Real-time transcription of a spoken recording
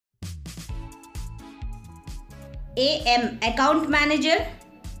AM account manager,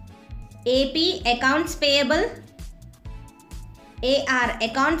 AP accounts payable, AR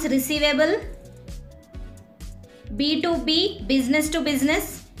accounts receivable, B2B business to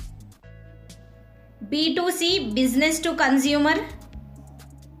business, B2C business to consumer,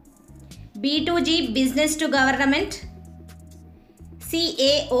 B2G business to government,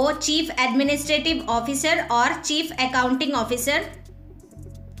 CAO Chief Administrative Officer or Chief Accounting Officer,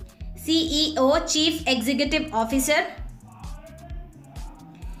 CEO Chief Executive Officer,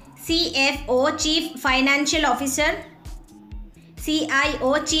 CFO Chief Financial Officer,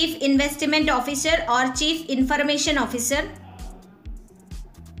 CIO Chief Investment Officer or Chief Information Officer,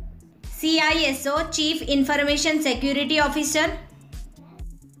 CISO Chief Information Security Officer,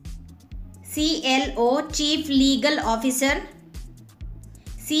 CLO Chief Legal Officer,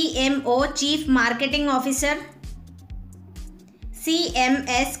 CMO Chief Marketing Officer,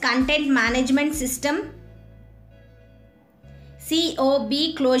 CMS Content Management System,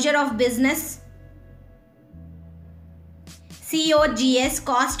 COB Closure of Business, COGS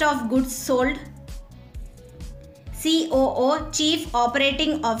Cost of Goods Sold, COO Chief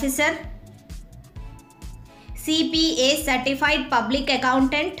Operating Officer, CPA Certified Public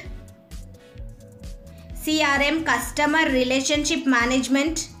Accountant, CRM Customer Relationship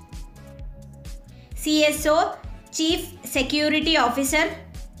Management, CSO Chief Security Officer,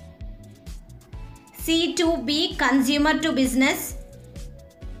 C2B Consumer to Business,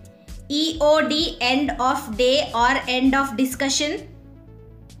 EOD End of Day or End of Discussion,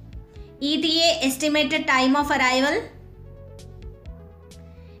 ETA Estimated Time of Arrival,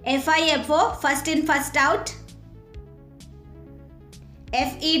 FIFO First in First Out,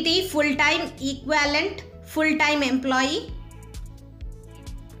 FET Full-Time Equivalent Full-Time Employee,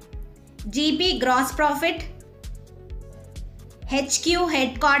 GP Gross Profit, HQ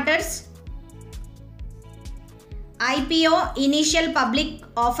Headquarters, IPO Initial Public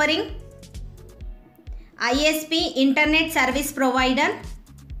Offering, ISP Internet Service Provider,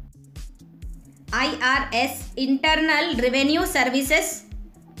 IRS Internal Revenue Services,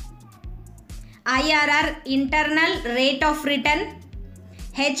 IRR Internal Rate of Return,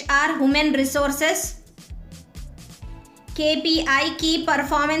 HR Human Resources, KPI Key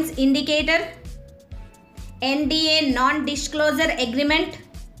Performance Indicator, NDA Non-Disclosure Agreement,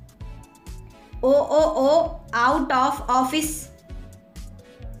 OOO Out of Office,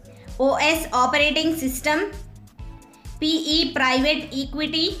 OS Operating System, PE Private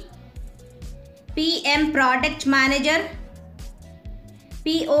Equity, PM Product Manager,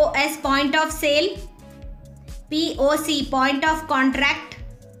 POS Point of Sale, POC Point of Contract,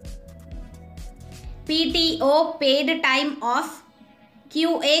 PTO Paid Time Off,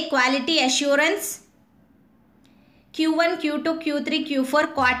 QA Quality Assurance, Q1, Q2, Q3,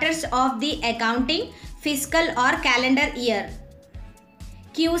 Q4 quarters of the accounting, fiscal or calendar year,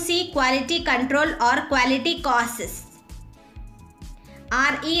 QC Quality Control or Quality Costs,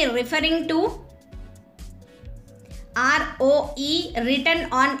 RE referring to ROE Return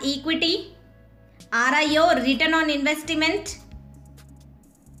on Equity, RIO Return on Investment,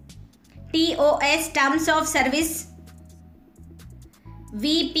 TOS Terms of Service,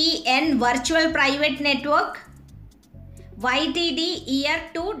 VPN Virtual Private Network, YTD Year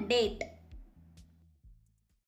to Date.